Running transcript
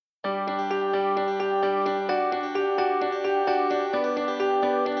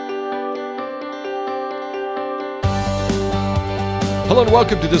Hello and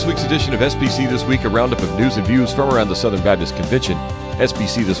welcome to this week's edition of SBC This Week, a roundup of news and views from around the Southern Baptist Convention.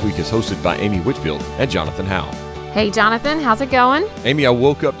 SBC This Week is hosted by Amy Whitfield and Jonathan Howe. Hey, Jonathan, how's it going? Amy, I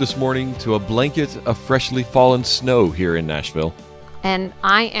woke up this morning to a blanket of freshly fallen snow here in Nashville. And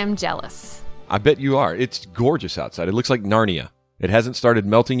I am jealous. I bet you are. It's gorgeous outside. It looks like Narnia. It hasn't started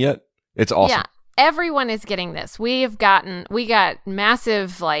melting yet. It's awesome. Yeah, everyone is getting this. We got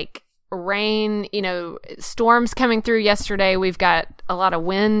massive, rain, storms coming through yesterday. We've got a lot of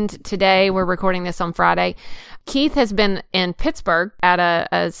wind today. We're recording this on Friday. Keith has been in Pittsburgh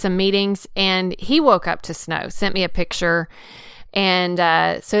at some meetings, and he woke up to snow, sent me a picture. And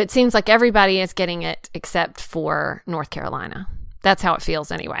so it seems like everybody is getting it except for North Carolina. That's how it feels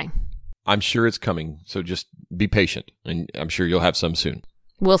anyway. I'm sure it's coming, so just be patient, and I'm sure you'll have some soon.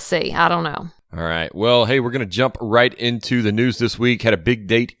 We'll see. I don't know. All right. Well, hey, we're going to jump right into the news this week. Had a big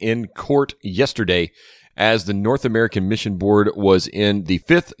date in court yesterday as the North American Mission Board was in the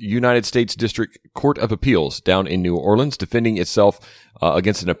 5th United States District Court of Appeals down in New Orleans, defending itself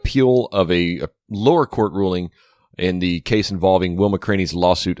against an appeal of a lower court ruling in the case involving Will McCraney's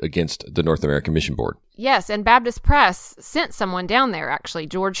lawsuit against the North American Mission Board. Yes, and Baptist Press sent someone down there, actually.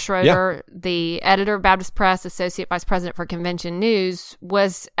 George Schroeder, the editor of Baptist Press, Associate Vice President for Convention News,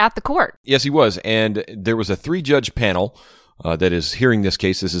 was at the court. Yes, he was. And there was a 3-judge panel that is hearing this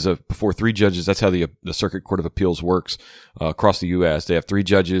case. This is before 3 judges. That's how the Circuit Court of Appeals works across the U.S. They have 3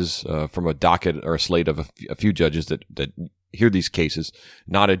 judges from a docket or a slate of a few judges that hear these cases,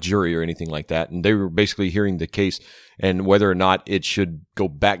 not a jury or anything like that. And they were basically hearing the case and whether or not it should go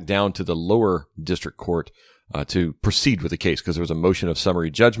back down to the lower district court to proceed with the case, because there was a motion of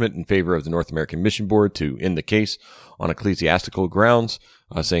summary judgment in favor of the North American Mission Board to end the case on ecclesiastical grounds,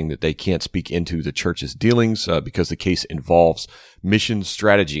 saying that they can't speak into the church's dealings because the case involves mission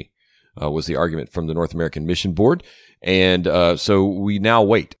strategy, was the argument from the North American Mission Board. And so we now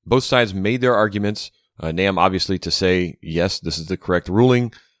wait. Both sides made their arguments. NAM obviously to say, yes, this is the correct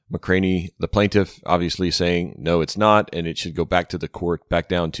ruling. McCraney, the plaintiff, obviously saying, no, it's not, and it should go back to the court, back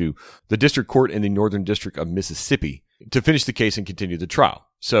down to the district court in the Northern District of Mississippi to finish the case and continue the trial.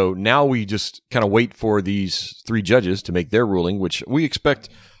 So now we just kind of wait for these 3 judges to make their ruling, which we expect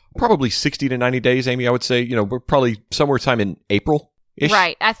probably 60 to 90 days, Amy, I would say. We're probably somewhere time in April.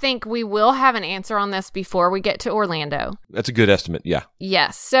 Right. I think we will have an answer on this before we get to Orlando. That's a good estimate, yeah.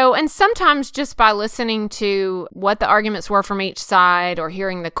 Yes. So, and sometimes just by listening to what the arguments were from each side or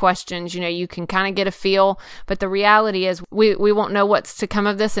hearing the questions, you can kind of get a feel. But the reality is we won't know what's to come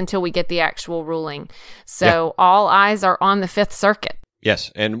of this until we get the actual ruling. So All eyes are on the 5th Circuit.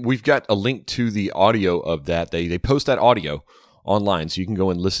 Yes. And we've got a link to the audio of that. They post that audio online, so you can go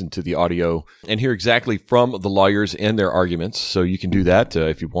and listen to the audio and hear exactly from the lawyers and their arguments. So you can do that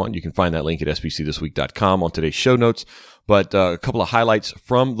if you want. You can find that link at sbcthisweek.com on today's show notes. But a couple of highlights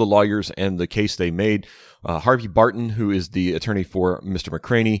from the lawyers and the case they made. Harvey Barton, who is the attorney for Mr.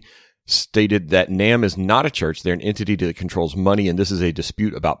 McCraney, stated that NAM is not a church. They're an entity that controls money, and this is a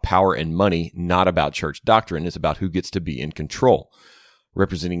dispute about power and money, not about church doctrine. It's about who gets to be in control.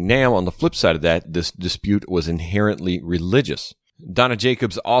 Representing NAM, on the flip side of that, this dispute was inherently religious. Donna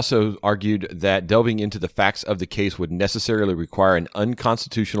Jacobs also argued that delving into the facts of the case would necessarily require an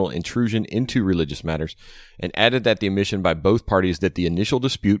unconstitutional intrusion into religious matters, and added that the admission by both parties that the initial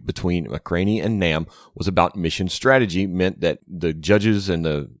dispute between McCraney and NAM was about mission strategy meant that the judges and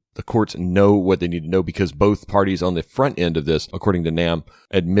the courts know what they need to know, because both parties on the front end of this, according to NAM,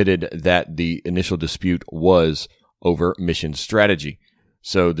 admitted that the initial dispute was over mission strategy.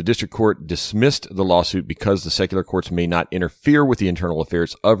 So the district court dismissed the lawsuit because the secular courts may not interfere with the internal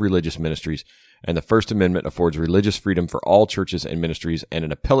affairs of religious ministries, and the First Amendment affords religious freedom for all churches and ministries, and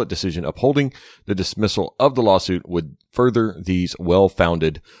an appellate decision upholding the dismissal of the lawsuit would further these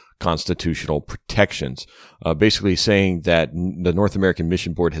well-founded constitutional protections. Basically saying that the North American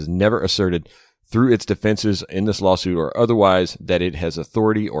Mission Board has never asserted through its defenses in this lawsuit or otherwise that it has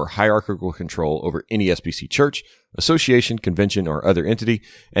authority or hierarchical control over any SBC church, association, convention, or other entity,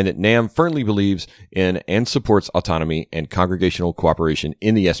 and that NAM firmly believes in and supports autonomy and congregational cooperation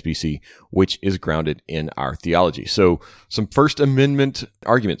in the SBC, which is grounded in our theology. So some First Amendment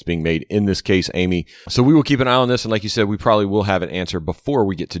arguments being made in this case, Amy. So we will keep an eye on this, and like you said, we probably will have an answer before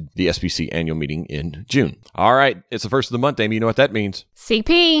we get to the SBC annual meeting in June. All right, it's the first of the month, Amy. You know what that means?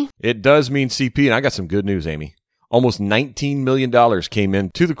 CP. It does mean CP, and I got some good news, Amy. Almost $19 million came in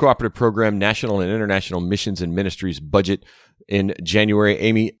to the Cooperative Program National and International Missions and Ministries budget in January.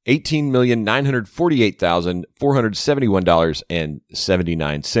 Amy,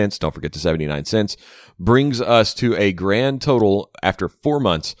 $18,948,471.79. Don't forget the 79 cents. Brings us to a grand total after 4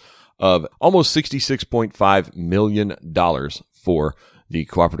 months of almost $66.5 million for the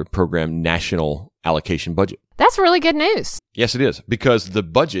cooperative program national allocation budget. That's really good news. Yes, it is, because the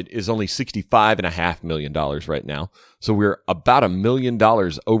budget is only $65.5 million right now. So we're about $1 million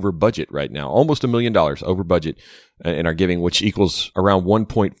over budget right now, almost $1 million over budget in our giving, which equals around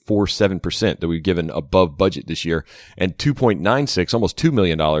 1.47% that we've given above budget this year, and 2.96, almost $2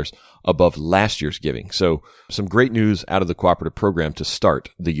 million above last year's giving. So some great news out of the cooperative program to start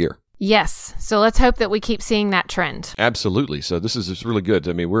the year. Yes. So let's hope that we keep seeing that trend. Absolutely. So this is really good.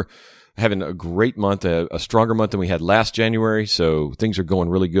 I mean, we're having a great month, a stronger month than we had last January. So things are going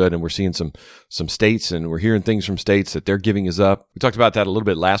really good, and we're seeing some states, and we're hearing things from states that their giving is up. We talked about that a little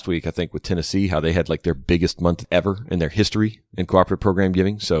bit last week, I think, with Tennessee, how they had like their biggest month ever in their history in cooperative program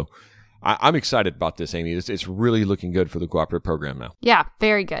giving. So I'm excited about this, Amy. It's really looking good for the cooperative program now. Yeah,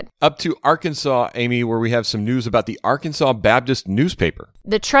 very good. Up to Arkansas, Amy, where we have some news about the Arkansas Baptist newspaper.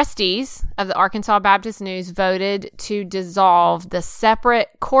 The trustees of the Arkansas Baptist News voted to dissolve the separate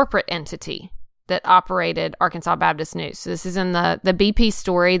corporate entity that operated Arkansas Baptist News. So this is in the BP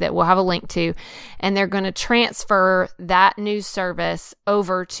story that we'll have a link to, and they're going to transfer that news service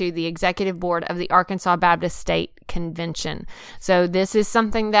over to the executive board of the Arkansas Baptist State Convention. So this is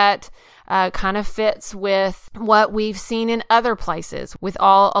something that kind of fits with what we've seen in other places, with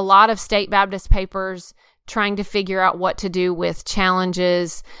a lot of state Baptist papers trying to figure out what to do with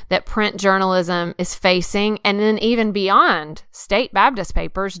challenges that print journalism is facing, and then even beyond state Baptist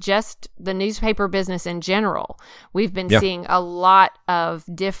papers, just the newspaper business in general. We've been seeing a lot of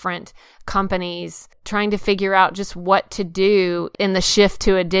different companies trying to figure out just what to do in the shift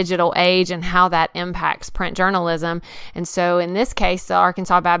to a digital age and how that impacts print journalism. And so in this case, the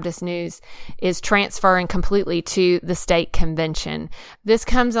Arkansas Baptist News is transferring completely to the state convention. This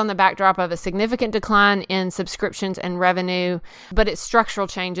comes on the backdrop of a significant decline in subscriptions and revenue, but it's structural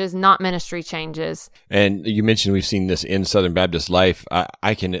changes, not ministry changes. And you mentioned we've seen this in Southern Baptist Life.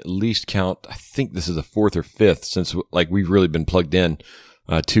 I can at least count, I think this is the fourth or fifth since we've really been plugged in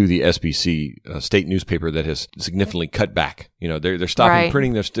to the SBC state newspaper that has significantly cut back. You know, they're stopping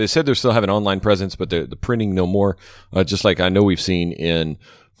printing. They said they're still have an online presence, but the printing no more. Just like I know we've seen in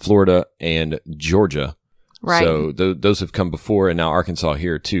Florida and Georgia. Right. So those have come before, and now Arkansas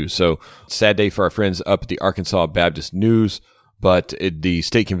here too. So sad day for our friends up at the Arkansas Baptist News, but the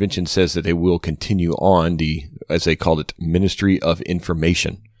state convention says that they will continue on as they called it, Ministry of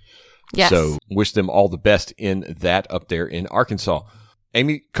Information. Yes. So wish them all the best in that up there in Arkansas.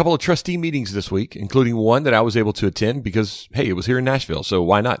 Amy, a couple of trustee meetings this week, including one that I was able to attend because, hey, it was here in Nashville, so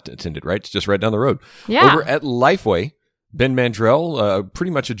why not attend it, right? It's just right down the road. Yeah. Over at Lifeway, Ben Mandrell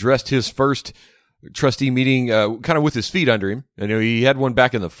pretty much addressed his first trustee meeting kind of with his feet under him. I know he had one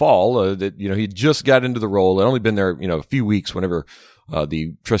back in the fall that, he just got into the role. Had only been there, a few weeks whenever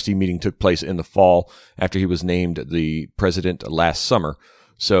the trustee meeting took place in the fall after he was named the president last summer.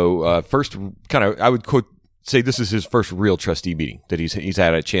 So first, kind of, I would say this is his first real trustee meeting that he's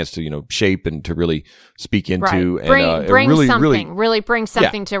had a chance to shape and to really speak into. Right. And bring really, something, really bring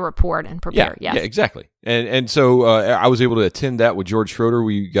something to report and prepare. Yeah, exactly. And so I was able to attend that with George Schroeder.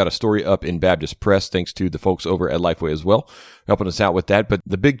 We got a story up in Baptist Press, thanks to the folks over at Lifeway as well, helping us out with that. But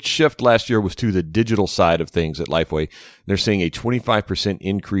the big shift last year was to the digital side of things at Lifeway. They're seeing a 25%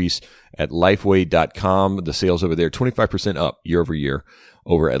 increase at Lifeway.com. The sales over there, 25% up year over year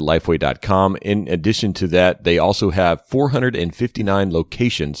over at Lifeway.com. In addition to that, they also have 459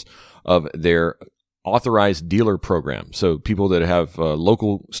 locations of their authorized dealer program. So people that have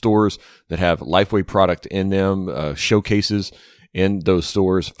local stores that have Lifeway product in them, showcases in those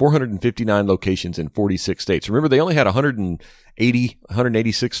stores, 459 locations in 46 states. Remember, they only had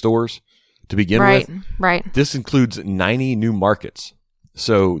 186 stores to begin with. Right. This includes 90 new markets.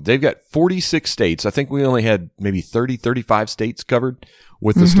 So they've got 46 states. I think we only had maybe 35 states covered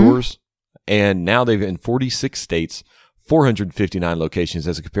with the stores. And now they've in 46 states, 459 locations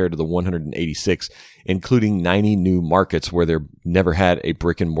as compared to the 186, including 90 new markets where they've never had a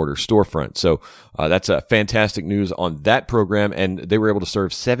brick and mortar storefront. So that's a fantastic news on that program. And they were able to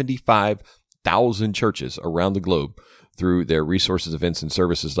serve 75,000 churches around the globe through their resources, events, and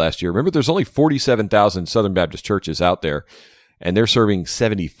services last year. Remember, there's only 47,000 Southern Baptist churches out there, and they're serving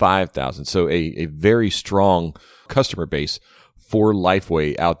 75,000. So a very strong customer base for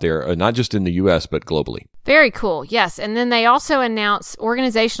Lifeway out there, not just in the U.S., but globally. Very cool. Yes. And then they also announced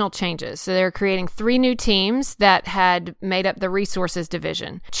organizational changes. So they're creating 3 new teams that had made up the resources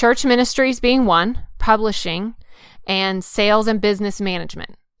division. Church ministries being one, publishing, and sales and business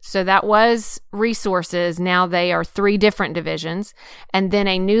management. So that was resources. Now they are 3 different divisions, and then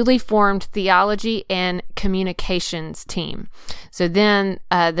a newly formed theology and communications team. So then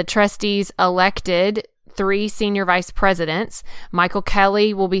the trustees elected 3 senior vice presidents. Michael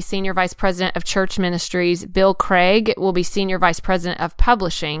Kelly will be senior vice president of church ministries. Bill Craig will be senior vice president of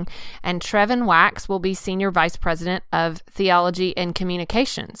publishing. And Trevin Wax will be senior vice president of theology and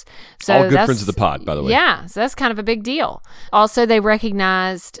communications. So all good friends of the pod, by the way. Yeah, so that's kind of a big deal. Also, they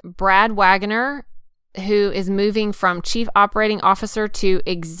recognized Brad Wagner, who is moving from chief operating officer to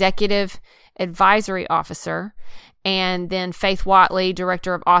executive advisory officer, and then Faith Watley,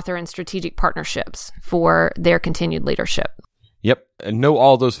 director of author and strategic partnerships, for their continued leadership. Yep. And know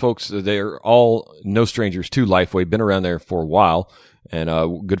all those folks. They're all no strangers to Lifeway, been around there for a while, and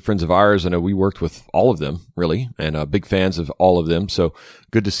good friends of ours. I know we worked with all of them, really, and big fans of all of them. So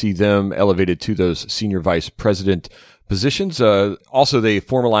good to see them elevated to those senior vice president positions. Also, they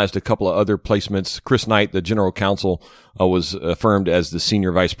formalized a couple of other placements. Chris Knight, the general counsel, was affirmed as the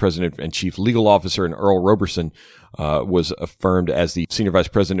senior vice president and chief legal officer, and Earl Roberson was affirmed as the senior vice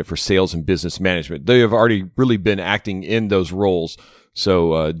president for sales and business management. They have already really been acting in those roles,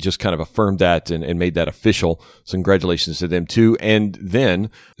 so just kind of affirmed that and made that official. So congratulations to them too. And then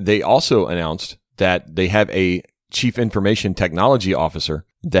they also announced that they have a chief information technology officer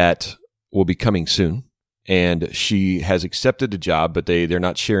that will be coming soon. And she has accepted the job, but they're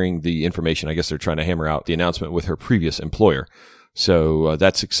not sharing the information. I guess they're trying to hammer out the announcement with her previous employer. So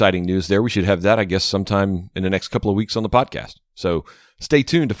that's exciting news there. We should have that, I guess, sometime in the next couple of weeks on the podcast. So stay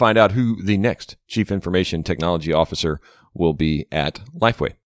tuned to find out who the next Chief Information Technology Officer will be at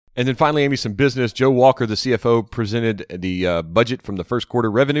Lifeway. And then finally, Amy, some business. Joe Walker, the CFO, presented the budget from the first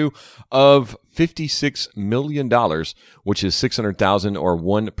quarter revenue of $56 million, which is $600,000 or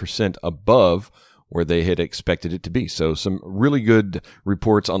 1% above where they had expected it to be. So some really good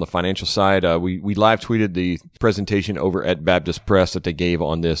reports on the financial side. We live tweeted the presentation over at Baptist Press that they gave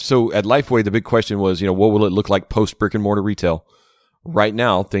on this. So at Lifeway, the big question was, what will it look like post brick and mortar retail? Right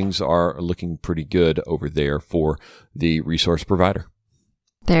now, things are looking pretty good over there for the resource provider.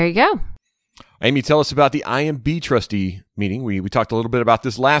 There you go. Amy, tell us about the IMB trustee meeting. We talked a little bit about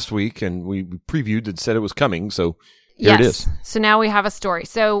this last week, and we previewed and said it was coming. So here it is. So now we have a story.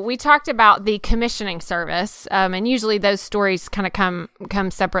 So we talked about the commissioning service, and usually those stories kind of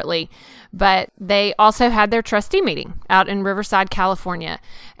come separately, but they also had their trustee meeting out in Riverside, California.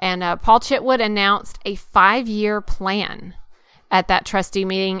 And Paul Chitwood announced a 5-year plan at that trustee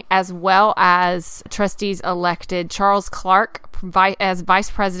meeting, as well as trustees elected Charles Clark as Vice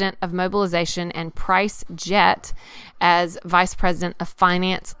President of Mobilization and Price Jett as Vice President of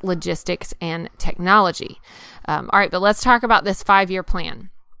Finance, Logistics, and Technology. All right, but let's talk about this 5-year plan.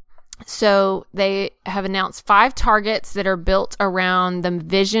 So they have announced 5 targets that are built around the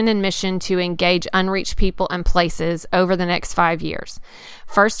vision and mission to engage unreached people and places over the next 5 years.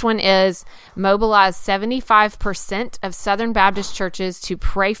 First one is mobilize 75% of Southern Baptist churches to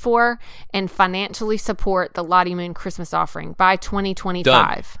pray for and financially support the Lottie Moon Christmas offering by 2025.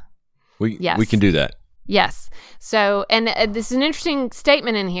 Done. We can do that. Yes. So, and this is an interesting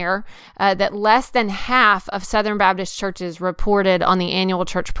statement in here that less than half of Southern Baptist churches reported on the annual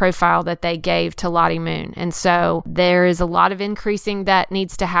church profile that they gave to Lottie Moon. And so there is a lot of increasing that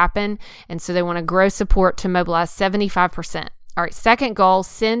needs to happen. And so they want to grow support to mobilize 75%. All right, second goal,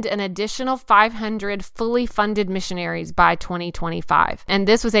 send an additional 500 fully funded missionaries by 2025. And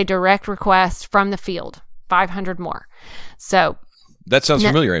this was a direct request from the field, 500 more. So that sounds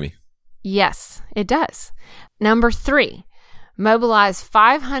familiar, Amy. Yes, it does. Number 3, mobilize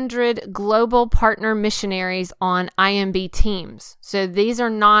 500 global partner missionaries on IMB teams. So these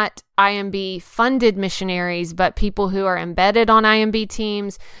are not IMB funded missionaries, but people who are embedded on IMB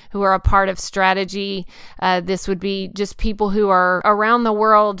teams, who are a part of strategy. This would be just people who are around the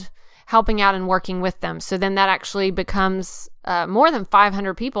world helping out and working with them. So then that actually becomes more than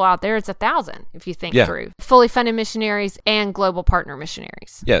 500 people out there. It's 1,000 if you think through. Fully funded missionaries and global partner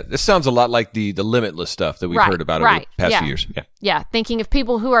missionaries. Yeah, this sounds a lot like the Limitless stuff that we've heard about over the past few years. Yeah, thinking of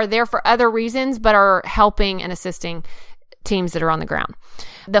people who are there for other reasons but are helping and assisting teams that are on the ground.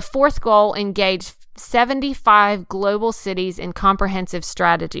 The fourth goal, engage 75 global cities in comprehensive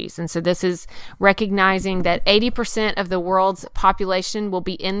strategies. And so this is recognizing that 80% of the world's population will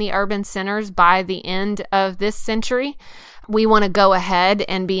be in the urban centers by the end of this century. We want to go ahead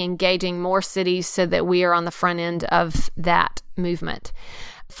and be engaging more cities so that we are on the front end of that movement.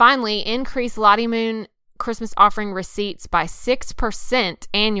 Finally, increase Lottie Moon Christmas offering receipts by 6%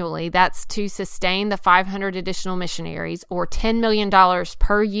 annually. That's to sustain the 500 additional missionaries, or $10 million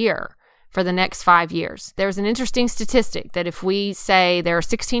per year for the next 5 years. There's an interesting statistic that if we say there are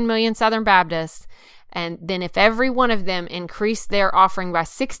 16 million Southern Baptists, and then if every one of them increased their offering by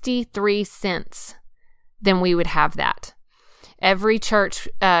 63 cents, then we would have that. every church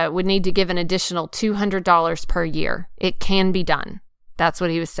would need to give an additional $200 per year. It can be done. That's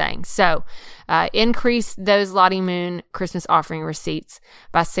what he was saying. So increase those Lottie Moon Christmas offering receipts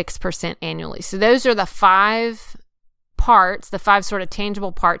by 6% annually. So those are the 5 parts, the 5 sort of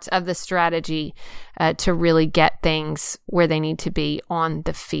tangible parts of the strategy to really get things where they need to be on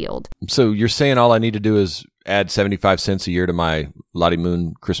the field. So you're saying all I need to do is add 75 cents a year to my Lottie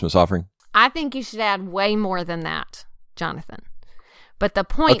Moon Christmas offering? I think you should add way more than that, Jonathan. But the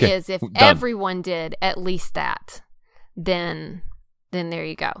point is, if done. everyone did at least that, then there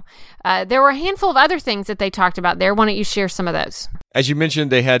you go. There were a handful of other things that they talked about there. Why don't you share some of those? As you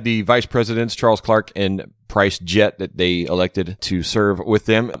mentioned, they had the vice presidents, Charles Clark and Price Jett, that they elected to serve with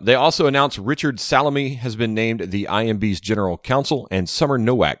them. They also announced Richard Salome has been named the IMB's general counsel, and Summer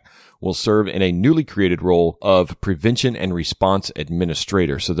Nowak will serve in a newly created role of Prevention and Response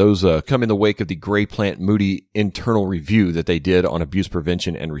Administrator. So those come in the wake of the Gray Plant Moody internal review that they did on abuse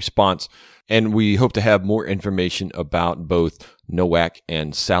prevention and response. And we hope to have more information about both Nowak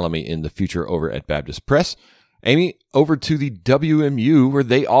and Salome in the future over at Baptist Press. Amy, over to the WMU, where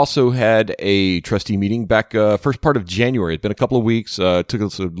they also had a trustee meeting back first part of January. It's been a couple of weeks. Took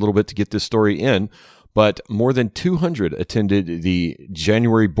us a little bit to get this story in, but more than 200 attended the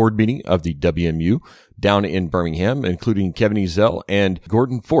January board meeting of the WMU down in Birmingham, including Kevin Ezell and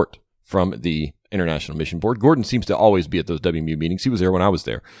Gordon Fort from the International Mission Board. Gordon seems to always be at those WMU meetings. He was there when I was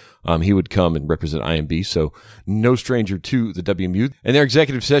there. He would come and represent IMB, so no stranger to the WMU. In their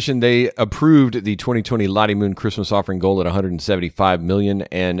executive session, they approved the 2020 Lottie Moon Christmas offering goal at $175 million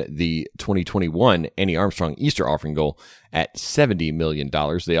and the 2021 Annie Armstrong Easter offering goal at $70 million.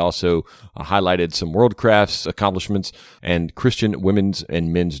 They also highlighted some World Crafts accomplishments and Christian Women's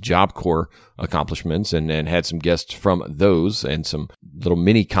and Men's Job Corps accomplishments, and had some guests from those and some little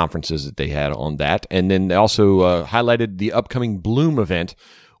mini conferences that they had on that. And then they also highlighted the upcoming Bloom event,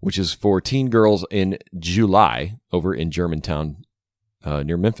 which is for teen girls in July over in Germantown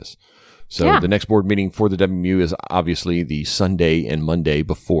near Memphis. So The next board meeting for the WMU is obviously the Sunday and Monday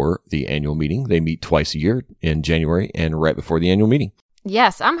before the annual meeting. They meet twice a year in January and right before the annual meeting.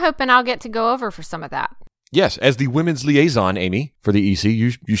 Yes, I'm hoping I'll get to go over for some of that. Yes, as the women's liaison, Amy, for the EC,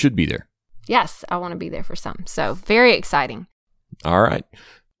 you should be there. Yes, I want to be there for some. So very exciting. All right.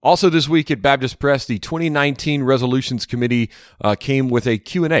 Also this week at Baptist Press, the 2019 Resolutions Committee came with a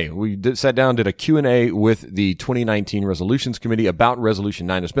Q&A. We sat down, did a Q&A with the 2019 Resolutions Committee about Resolution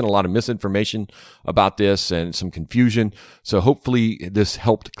 9. There's been a lot of misinformation about this and some confusion. So hopefully this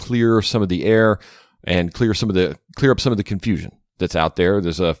helped clear some of the air and clear up some of the confusion that's out there.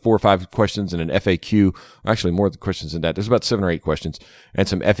 There's 4 or 5 questions and an FAQ. Actually, more questions than that. There's about 7 or 8 questions and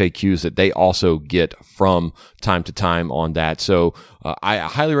some FAQs that they also get from time to time on that. So I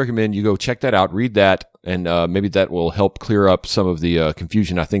highly recommend you go check that out, read that, and maybe that will help clear up some of the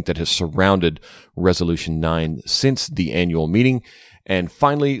confusion I think that has surrounded Resolution 9 since the annual meeting. And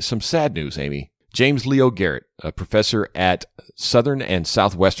finally, some sad news, Amy. James Leo Garrett, a professor at Southern and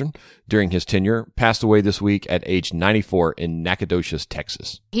Southwestern during his tenure, passed away this week at age 94 in Nacogdoches,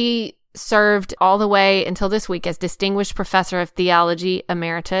 Texas. He served all the way until this week as Distinguished Professor of Theology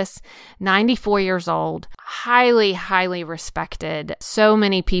Emeritus, 94 years old, highly, highly respected. So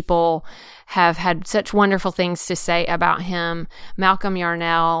many people have had such wonderful things to say about him. Malcolm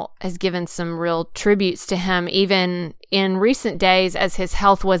Yarnell has given some real tributes to him. Even in recent days, as his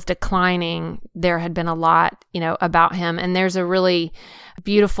health was declining, there had been a lot, about him. And there's a really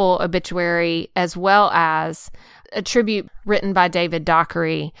beautiful obituary as well as a tribute written by David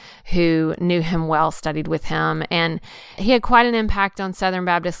Dockery, who knew him well, studied with him, and he had quite an impact on Southern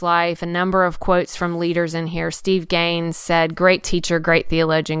Baptist life. A number of quotes from leaders in here. Steve Gaines said, "Great teacher, great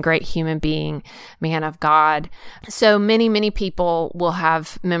theologian, great human being, man of God." So many, many people will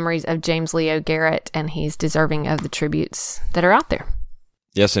have memories of James Leo Garrett, and he's deserving of the tributes that are out there.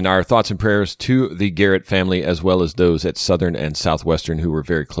 Yes, and our thoughts and prayers to the Garrett family, as well as those at Southern and Southwestern who were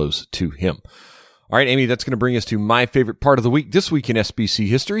very close to him. All right, Amy, that's going to bring us to my favorite part of the week, this week in SBC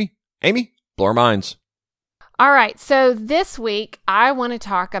history. Amy, blow our minds. All right, so this week I want to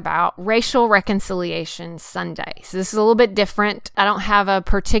talk about Racial Reconciliation Sunday. So this is a little bit different. I don't have a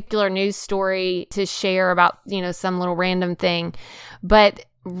particular news story to share about, some little random thing, but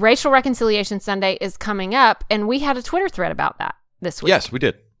Racial Reconciliation Sunday is coming up, and we had a Twitter thread about that this week. Yes, we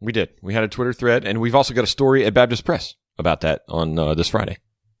did. We had a Twitter thread, and we've also got a story at Baptist Press about that on this Friday.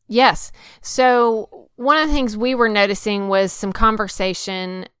 Yes. So one of the things we were noticing was some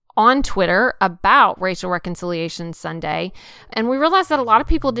conversation on Twitter about Racial Reconciliation Sunday, and we realized that a lot of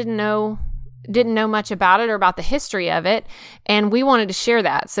people didn't know didn't know much about it or about the history of it, and we wanted to share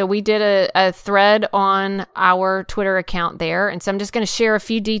that. So we did a thread on our Twitter account there, and so I'm just going to share a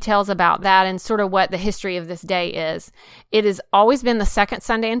few details about that and sort of what the history of this day is. It has always been the second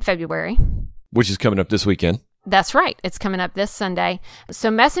Sunday in February. Which is coming up this weekend. That's right. It's coming up this Sunday.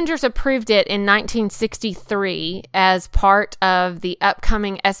 So Messengers approved it in 1963 as part of the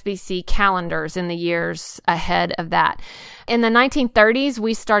upcoming SBC calendars in the years ahead of that. In the 1930s,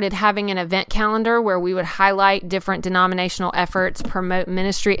 we started having an event calendar where we would highlight different denominational efforts, promote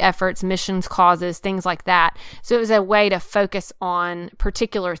ministry efforts, missions causes, things like that. So it was a way to focus on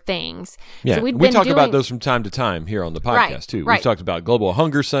particular things. Yeah, so we talk about those from time to time here on the podcast, too. Right. We've talked about Global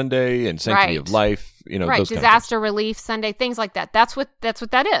Hunger Sunday and Sanctity of Life, those Disaster Relief Sunday, things like that. That's what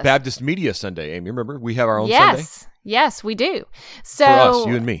that is. Baptist Media Sunday, Amy. Remember, we have our own Sunday? Yes, we do. So, for us,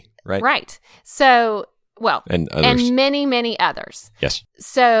 you and me, right? Right. So, well, and others. And many, many others. Yes.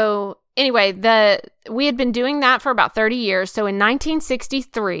 So, anyway, we had been doing that for about 30 years. So, in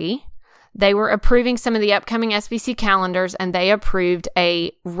 1963, they were approving some of the upcoming SBC calendars, and they approved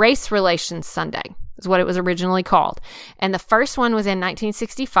a Race Relations Sunday, is what it was originally called. And the first one was in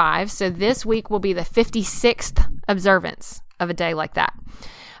 1965. So, this week will be the 56th observance of a day like that.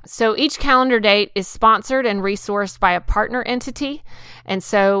 So each calendar date is sponsored and resourced by a partner entity. And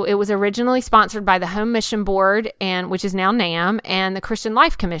so it was originally sponsored by the Home Mission Board, which is now NAM, and the Christian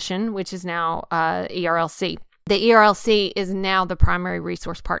Life Commission, which is now ERLC. The ERLC is now the primary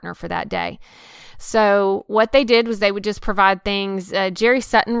resource partner for that day. So what they did was they would just provide things. Jerry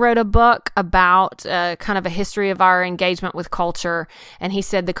Sutton wrote a book about kind of a history of our engagement with culture. And he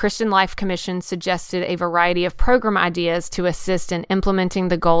said the Christian Life Commission suggested a variety of program ideas to assist in implementing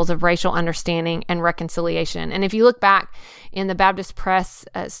the goals of racial understanding and reconciliation. And if you look back in the Baptist Press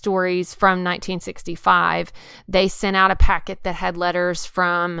stories from 1965, they sent out a packet that had letters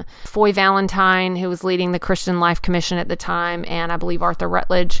from Foy Valentine, who was leading the Christian Life Commission at the time, and I believe Arthur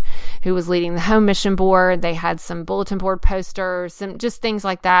Rutledge, who was leading the Home Mission Board. They had some bulletin board posters, some just things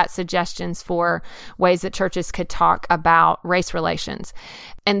like that, suggestions for ways that churches could talk about race relations.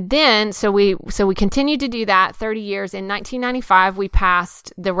 And then, so we continued to do that 30 years. In 1995, we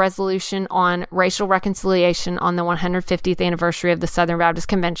passed the resolution on racial reconciliation on the 150th anniversary of the Southern Baptist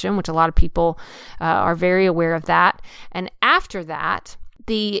Convention, which a lot of people are very aware of that. And after that,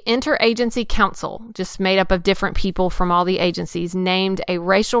 the Interagency Council, just made up of different people from all the agencies, named a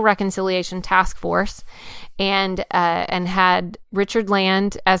racial reconciliation task force and had Richard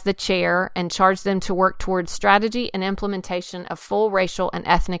Land as the chair and charged them to work towards strategy and implementation of full racial and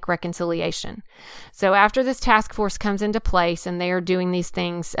ethnic reconciliation. So after this task force comes into place and they are doing these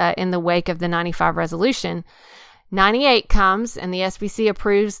things in the wake of the 95 resolution, 98 comes and the SBC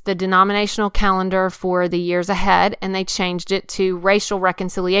approves the denominational calendar for the years ahead, and they changed it to Racial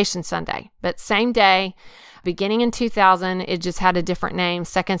Reconciliation Sunday. But same day, beginning in 2000, it just had a different name,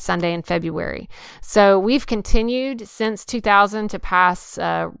 second Sunday in February. So we've continued since 2000 to pass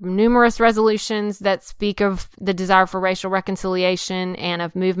numerous resolutions that speak of the desire for racial reconciliation and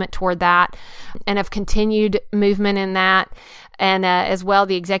of movement toward that, and have continued movement in that. And as well,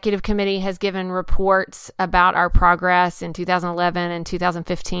 the executive committee has given reports about our progress in 2011 and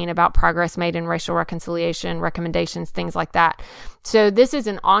 2015 about progress made in racial reconciliation, recommendations, things like that. So this is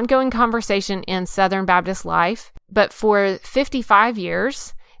an ongoing conversation in Southern Baptist life. But for 55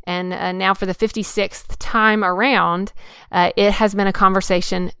 years, and now for the 56th time around, it has been a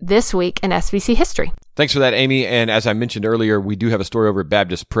conversation this week in SBC history. Thanks for that, Amy. And as I mentioned earlier, we do have a story over at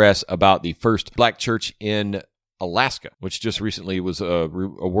Baptist Press about the first Black church in Alaska, which just recently was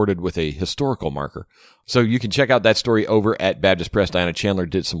awarded with a historical marker. So you can check out that story over at Baptist Press. Diana Chandler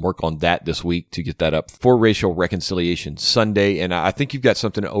did some work on that this week to get that up for Racial Reconciliation Sunday. And I think you've got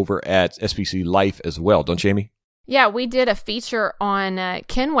something over at SBC Life as well, don't you, Amy? Yeah, we did a feature on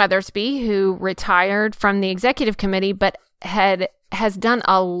Ken Weathersby, who retired from the executive committee, but has done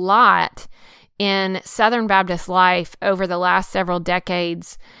a lot in Southern Baptist life over the last several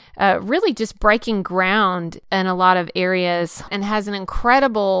decades, really just breaking ground in a lot of areas, and has an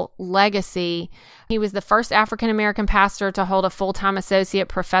incredible legacy. He was the first African-American pastor to hold a full-time associate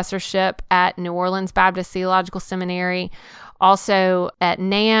professorship at New Orleans Baptist Theological Seminary, also at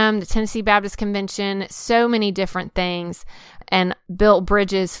NAM, the Tennessee Baptist Convention, so many different things, and built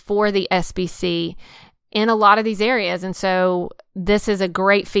bridges for the SBC in a lot of these areas. And so this is a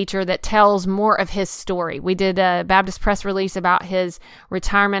great feature that tells more of his story. We did a Baptist Press release about his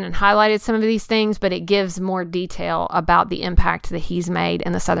retirement and highlighted some of these things, but it gives more detail about the impact that he's made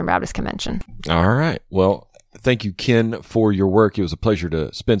in the Southern Baptist Convention. All right. Well, thank you, Ken, for your work. It was a pleasure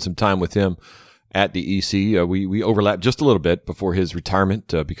to spend some time with him at the EC. We overlapped just a little bit before his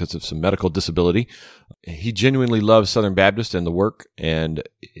retirement because of some medical disability. He genuinely loves Southern Baptist and the work, and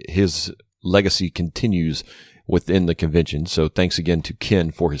his legacy continues within the convention. So thanks again to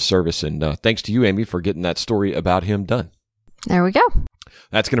Ken for his service, and thanks to you, Amy, for getting that story about him done. There we go.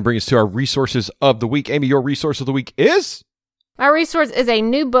 That's going to bring us to our resources of the week. Amy, your resource of the week is? My resource is a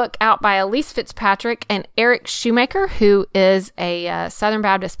new book out by Elise Fitzpatrick and Eric Shoemaker, who is a Southern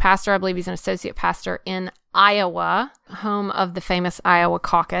Baptist pastor. I believe he's an associate pastor in Iowa, home of the famous Iowa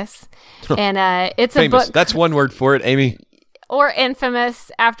Caucus. And it's famous. A book. That's one word for it, Amy. Or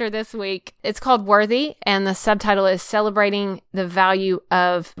infamous after this week. It's called Worthy, and the subtitle is Celebrating the Value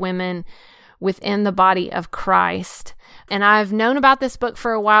of Women Within the Body of Christ. And I've known about this book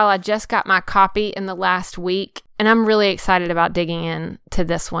for a while. I just got my copy in the last week, and I'm really excited about digging into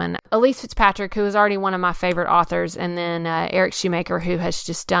this one. Elise Fitzpatrick, who is already one of my favorite authors, and then Eric Shoemaker, who has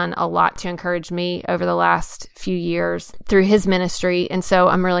just done a lot to encourage me over the last few years through his ministry. And so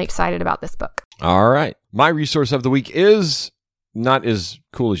I'm really excited about this book. All right. My resource of the week is not as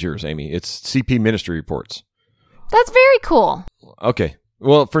cool as yours, Amy. It's CP Ministry Reports. That's very cool. Okay.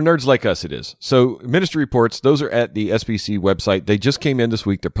 Well, for nerds like us, it is. So ministry reports, those are at the SBC website. They just came in this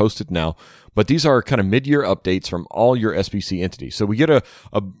week. They're posted now. But these are kind of mid-year updates from all your SBC entities. So we get a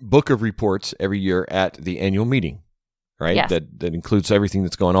book of reports every year at the annual meeting, right? Yes. That includes everything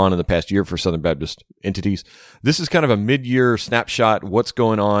that's going on in the past year for Southern Baptist entities. This is kind of a mid-year snapshot, what's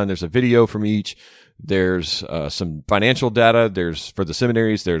going on. There's a video from each. There's some financial data. There's for the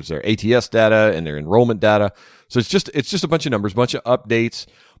seminaries. There's their ATS data and their enrollment data. So it's just a bunch of numbers, bunch of updates,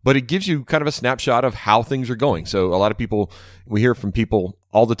 but it gives you kind of a snapshot of how things are going. So a lot of people, we hear from people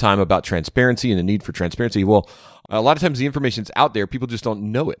all the time about transparency and the need for transparency. Well, a lot of times the information's out there. People just don't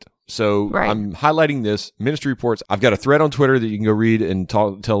know it. So right. I'm highlighting this ministry reports. I've got a thread on Twitter that you can go read and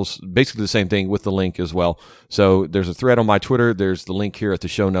tells basically the same thing with the link as well. So there's a thread on my Twitter. There's the link here at the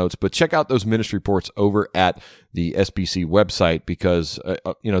show notes, but check out those ministry reports over at the SBC website because,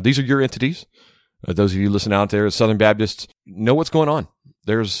 these are your entities. Those of you listening out there, Southern Baptists, know what's going on.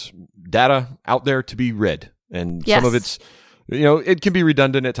 There's data out there to be read. And yes. Some of it's, it can be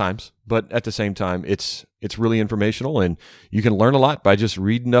redundant at times, but at the same time, it's really informational and you can learn a lot by just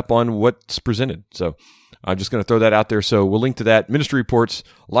reading up on what's presented. So I'm just going to throw that out there. So we'll link to that. Ministry reports,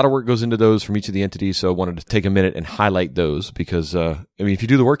 a lot of work goes into those from each of the entities. So I wanted to take a minute and highlight those because, if you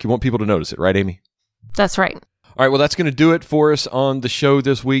do the work, you want people to notice it, right, Amy? That's right. All right, well, that's going to do it for us on the show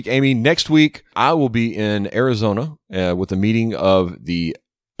this week. Amy, next week, I will be in Arizona with a meeting of the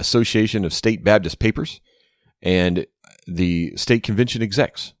Association of State Baptist Papers, and the state convention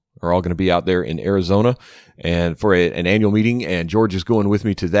execs are all going to be out there in Arizona and for an annual meeting, and George is going with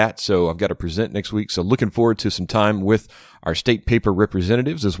me to that, so I've got to present next week. So looking forward to some time with our state paper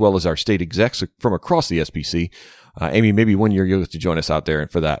representatives as well as our state execs from across the SBC. Amy, maybe one year you'll get to join us out there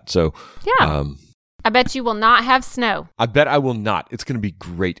for that. So yeah. I bet you will not have snow. I bet I will not. It's going to be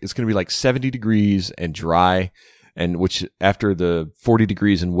great. It's going to be like 70 degrees and dry, and which after the 40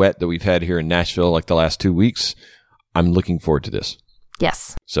 degrees and wet that we've had here in Nashville like the last 2 weeks, I'm looking forward to this.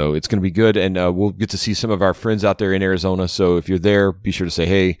 Yes. So it's going to be good, and we'll get to see some of our friends out there in Arizona. So if you're there, be sure to say,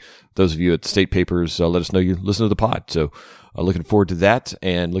 hey, those of you at State Papers, let us know you listen to the pod. So looking forward to that,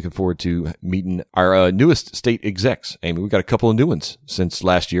 and looking forward to meeting our newest state execs. Amy, we've got a couple of new ones since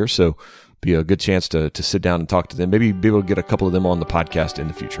last year, so be a good chance to sit down and talk to them. Maybe be able to get a couple of them on the podcast in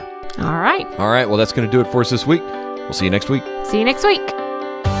the future. All right. Well, that's going to do it for us this week. We'll see you next week. See you next week.